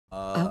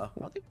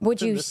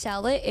Would you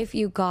sell it if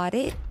you got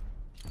it?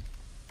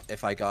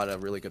 If I got a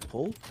really good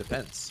pull,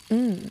 depends.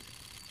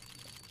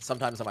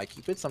 Sometimes I might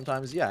keep it.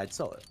 Sometimes, yeah, I'd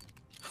sell it.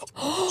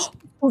 Oh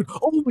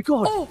my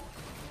god! Oh.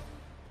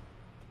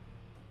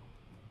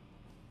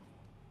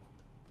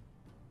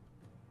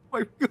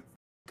 My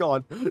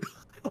god!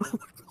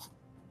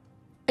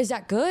 Is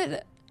that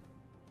good?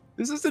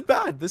 This isn't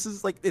bad. This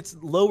is like, it's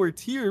lower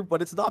tier,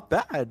 but it's not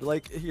bad.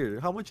 Like, here,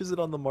 how much is it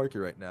on the market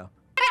right now?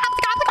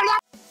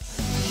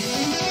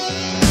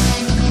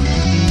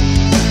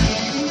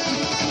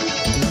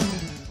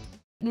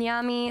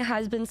 Nyami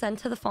has been sent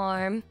to the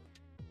farm.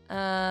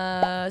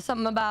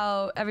 Something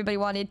about everybody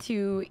wanted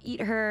to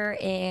eat her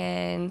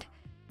and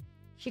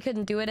she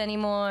couldn't do it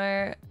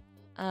anymore.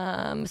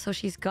 So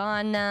she's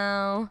gone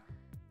now.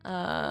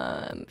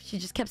 She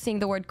just kept saying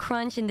the word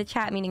crunch in the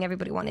chat, meaning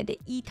everybody wanted to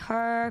eat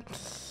her.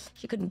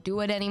 She couldn't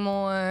do it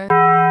anymore.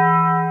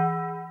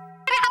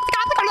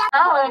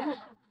 Oh,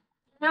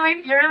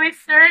 you're really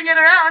stirring it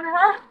around,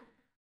 huh?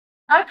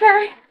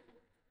 Okay.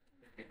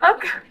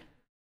 Okay.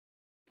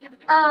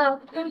 Oh,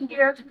 thank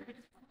you.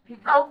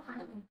 Oh.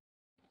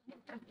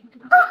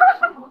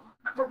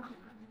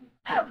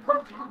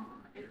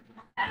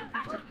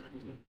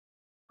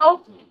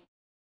 Oh.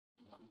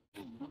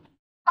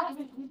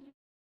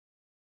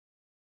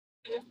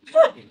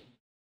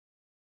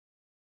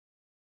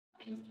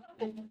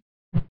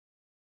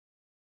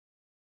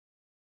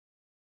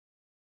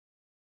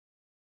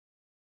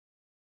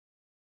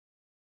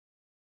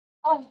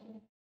 Oh.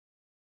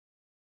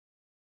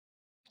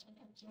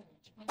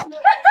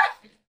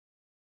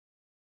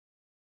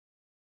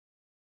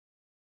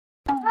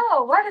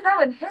 Oh, why did that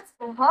one hit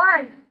so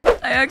hard?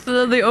 I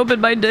accidentally opened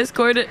my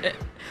Discord and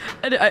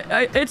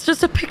it's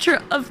just a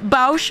picture of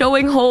Bao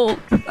showing hole.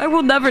 I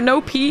will never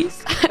know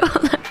peace.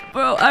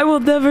 Bro, I will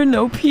never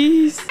know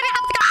peace.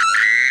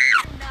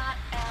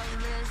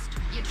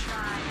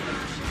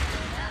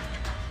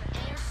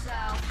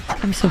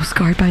 I'm so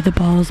scarred by the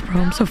balls,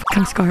 bro. I'm so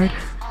fucking scarred.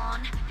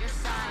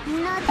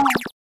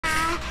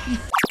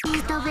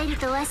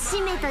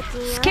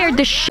 Scared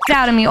the shit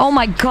out of me. Oh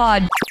my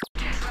god.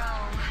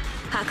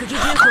 Oh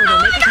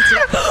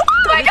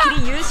my god.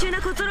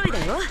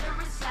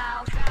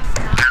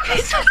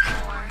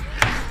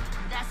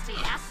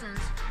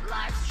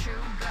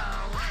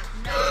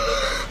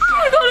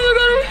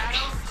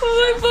 Oh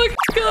my fucking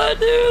god,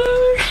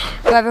 dude.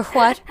 Do I ever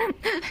what?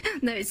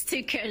 No, it's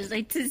stickers.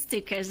 Like 2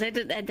 stickers. I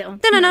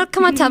don't. No.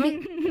 Come on, tell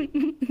me.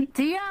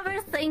 Do you ever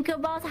think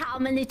about how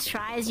many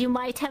tries you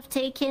might have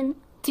taken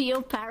to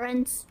your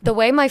parents? The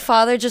way my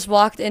father just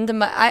walked into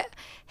my...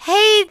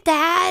 Hey,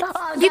 Dad.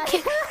 Oh, you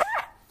can...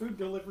 Food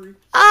delivery.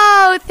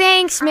 Oh,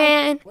 thanks,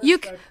 man. You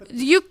could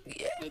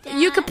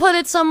put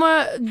it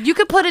somewhere. You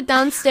could put it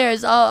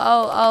downstairs.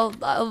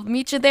 I'll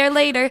meet you there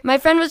later. My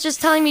friend was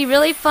just telling me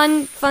really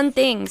fun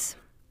things.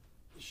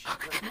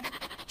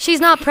 She's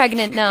not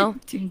pregnant, no.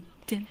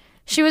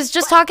 She was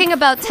just talking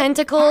about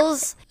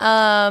tentacles,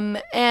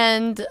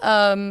 and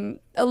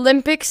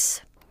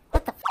Olympics,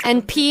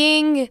 and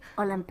peeing.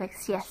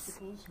 Olympics, yes.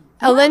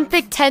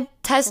 Olympic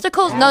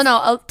testicles?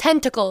 No,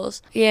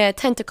 tentacles. Yeah,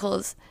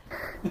 tentacles.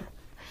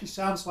 She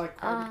sounds like...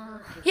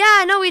 Yeah,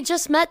 I know, we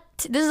just met.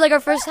 This is like our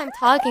first time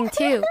talking,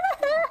 too.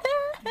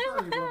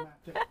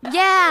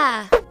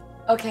 Yeah.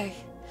 Okay.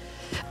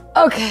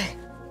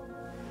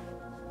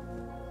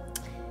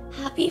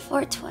 Happy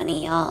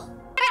 420, y'all.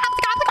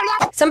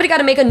 Somebody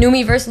gotta make a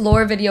Numiverse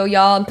lore video,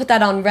 y'all, and put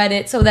that on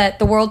Reddit so that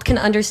the world can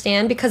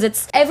understand, because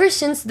it's ever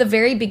since the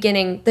very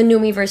beginning, the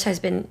Numiverse has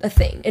been a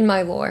thing in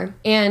my lore.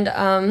 And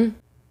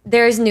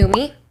there's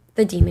Numi,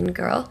 the demon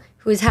girl,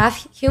 who is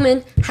half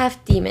human,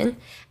 half demon.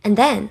 And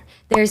then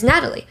there's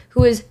Natalie,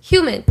 who is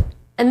human.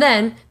 And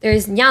then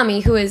there's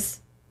Nyami, who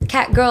is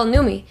cat girl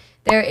Numi.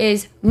 There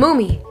is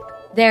Mumi.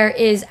 There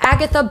is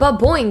Agatha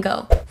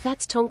Baboingo.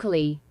 That's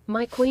Tonkali.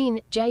 My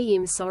queen,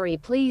 JM, sorry,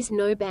 please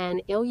no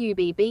ban,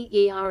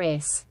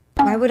 LUBBERS.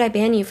 Why would I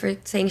ban you for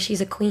saying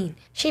she's a queen?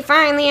 She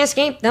finally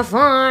escaped the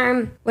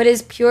farm. What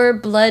is pure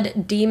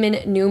blood demon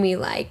Numi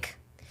like?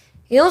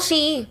 You'll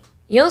see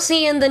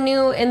in the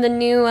new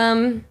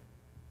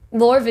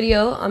lore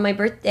video on my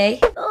birthday.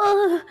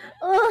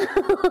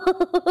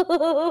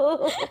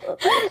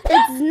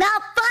 It's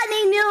not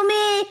funny,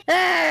 Numi!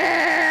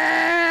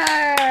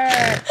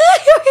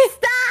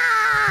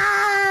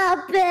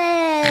 Stop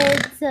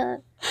it!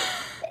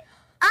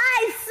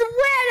 I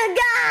swear to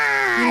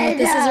God!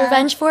 This is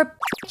revenge for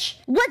bitch.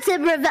 What's it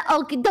revenge?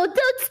 Okay, don't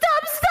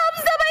stop!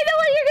 I know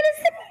what you're gonna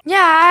say! Yeah,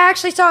 I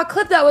actually saw a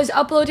clip that was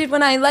uploaded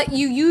when I let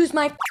you use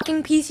my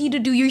fucking PC to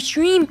do your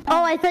stream.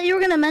 Oh, I thought you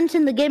were gonna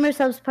mention the Gamer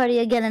Subs party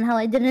again and how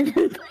I didn't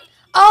invite you.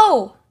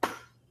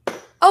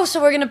 Oh,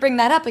 so we're gonna bring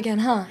that up again,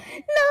 huh? No,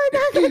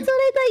 that's what I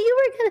thought you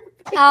were gonna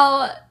say.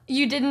 How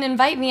you didn't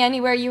invite me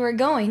anywhere you were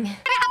going. What's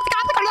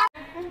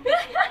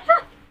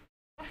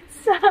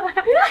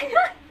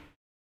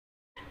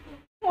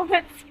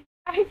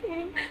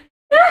happening?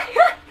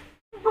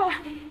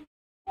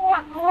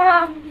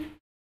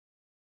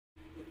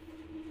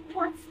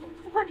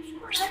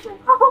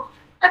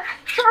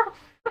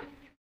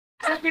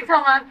 What's you,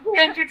 Toma.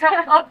 Thank you,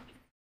 Toma.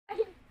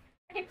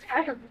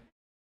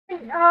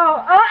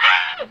 Oh. Oh.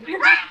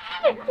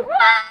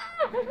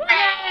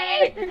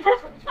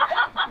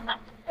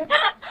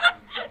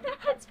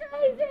 That's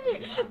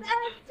crazy.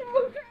 That's so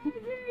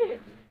crazy.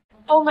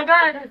 Oh my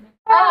god.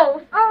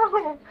 Oh.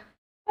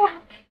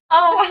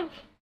 I'm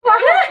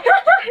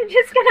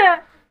just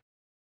gonna.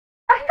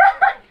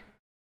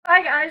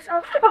 Bye guys.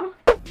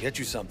 Get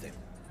you something.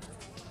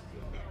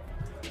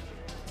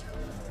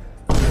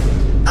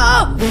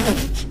 Oh!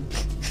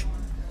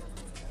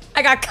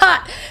 I got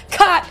caught.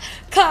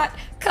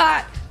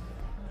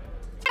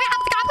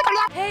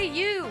 Hey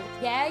you!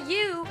 Yeah,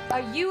 you!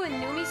 Are you a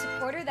Numi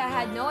supporter that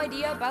had no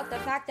idea about the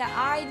fact that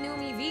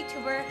Numi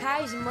Vtuber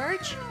has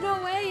merch?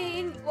 No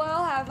way!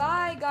 Well, have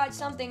I got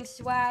something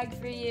swag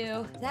for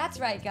you. That's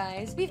right,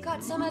 guys. We've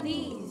got some of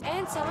these,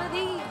 and some of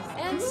these,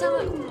 and some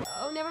of...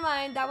 Oh, never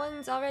mind. That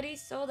one's already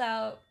sold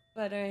out.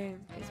 But there's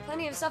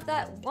plenty of stuff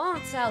that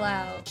won't sell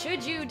out.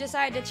 Should you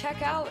decide to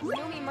check out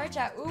Numi merch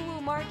at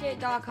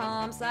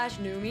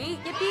uwumarket.com/Numi.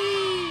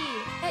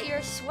 Yippee! Get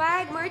your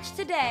swag merch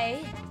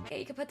today. Okay,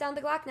 you can put down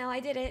the Glock now. I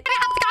did it.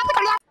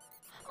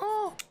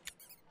 Oh!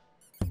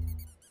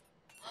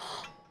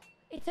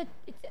 It's a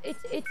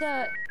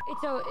duck.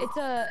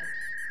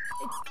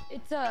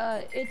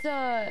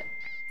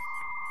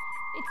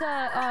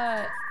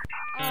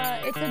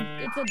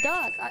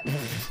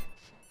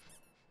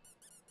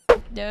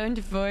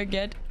 Don't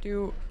forget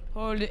to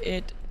hold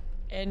it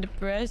and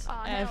press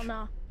F. Hell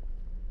no.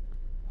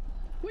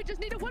 We just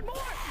needed one more.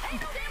 Ain't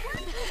no damn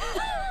way.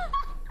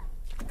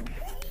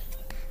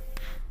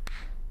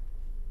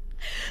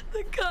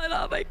 The cut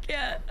off, I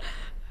can't.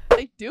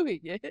 Like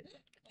doing it.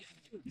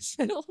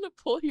 I don't want to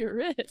pull your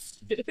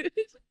wrist, dude.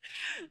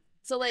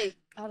 So like,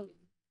 I don't.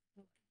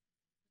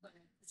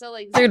 So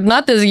like, Dude,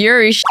 not this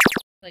Yuri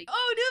like,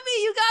 oh,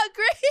 Numi, you got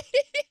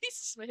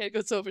grace. My head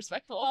goes so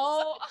respectful.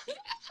 Oh.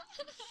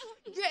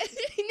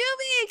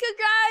 Numi,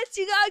 congrats,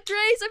 you got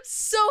grace. I'm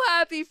so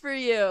happy for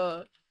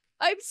you.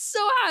 I'm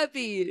so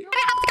happy.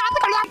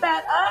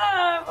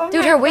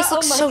 Dude, her waist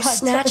looks so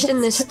snatched in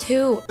this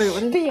too. Wait,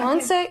 what is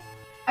Beyonce?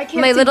 I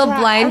can't My see little chat.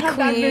 blind I have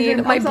bad queen.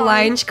 vision. My I'm sorry.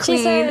 blind queen.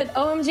 She said,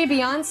 OMG,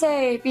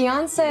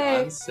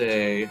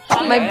 Beyonce.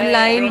 My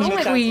blind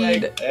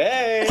queen.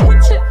 Hey.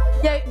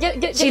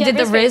 She did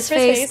the Riz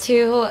face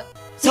too,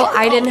 so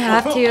I didn't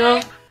have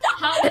to.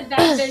 How is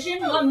that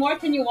vision? What more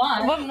can you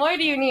want? What more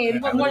do you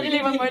need? What more do you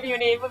need? What more do you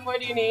need? What more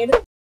do you need?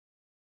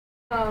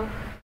 Oh.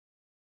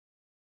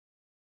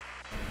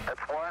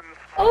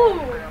 Oh,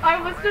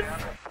 I was just.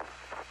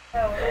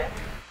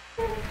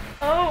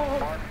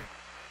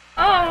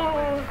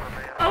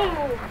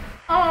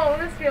 Oh,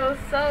 this feels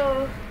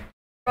so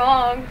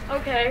wrong.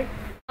 Okay.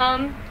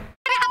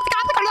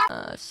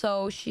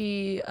 So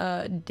she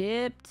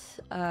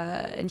dipped,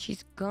 and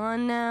she's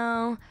gone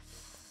now.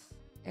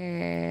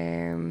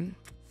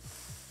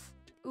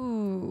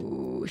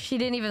 Ooh, she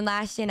didn't even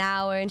last an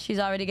hour, and she's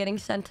already getting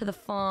sent to the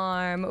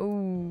farm.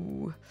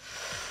 Ooh.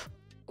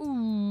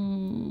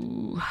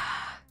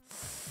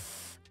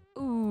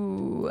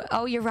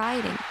 Oh, you're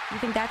riding. You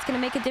think that's gonna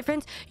make a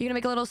difference? You're gonna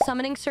make a little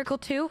summoning circle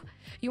too?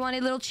 You want a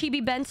little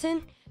Chibi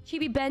Benson?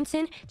 Chibi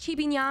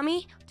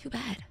Nyami? Too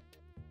bad.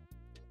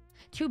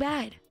 Too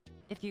bad.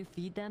 If you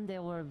feed them, they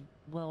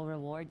will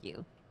reward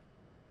you.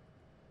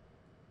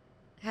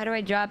 How do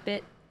I drop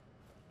it?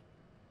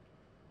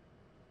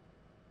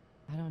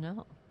 I don't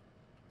know.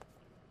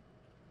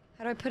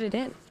 How do I put it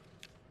in?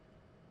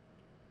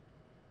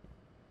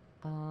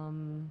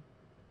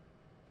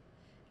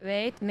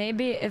 Wait,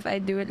 maybe if I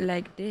do it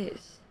like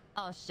this.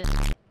 Oh shit,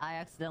 I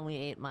accidentally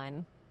ate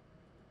mine.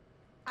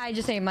 I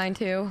just ate mine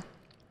too.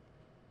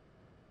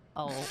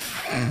 Oh.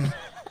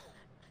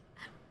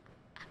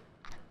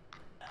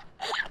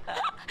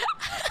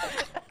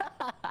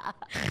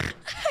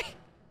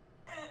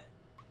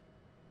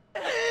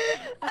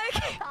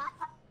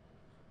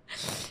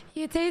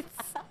 You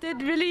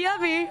tasted really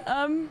yummy.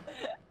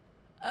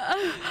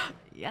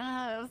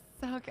 Yeah, it was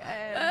so good.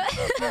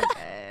 So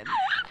good.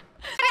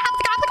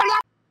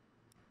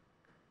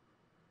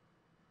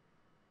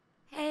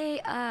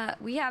 Hey,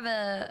 we have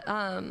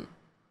a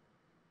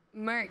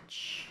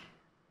merch.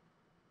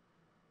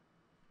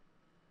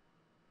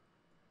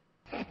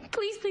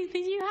 Please,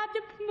 you have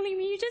to believe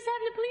me. You just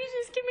have to please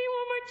just give me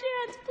one more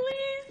chance,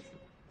 please.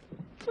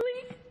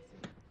 Please.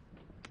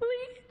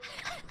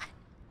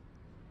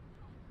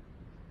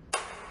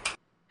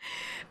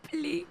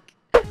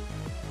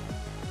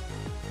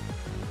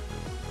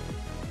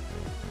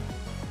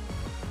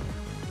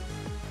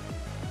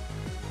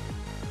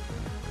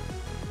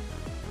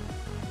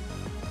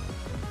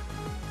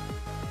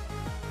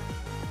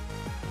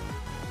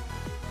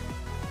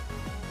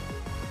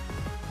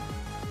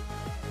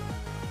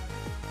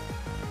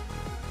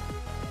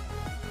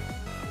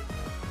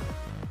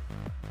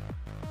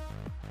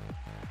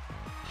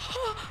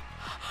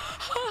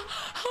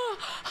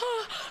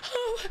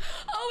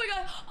 Oh my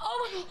god! Oh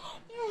my god!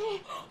 Oh my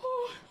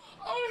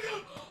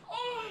god!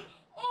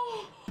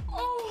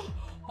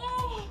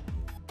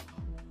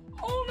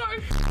 Oh my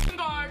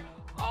god!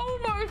 Oh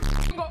my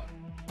god!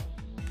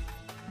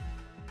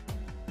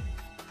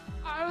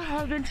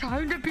 I've been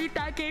trying to beat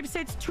that game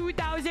since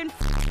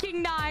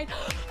 2009.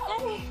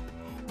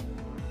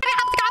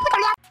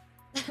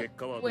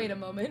 Wait a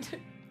moment.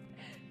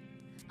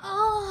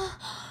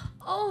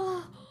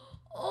 Oh,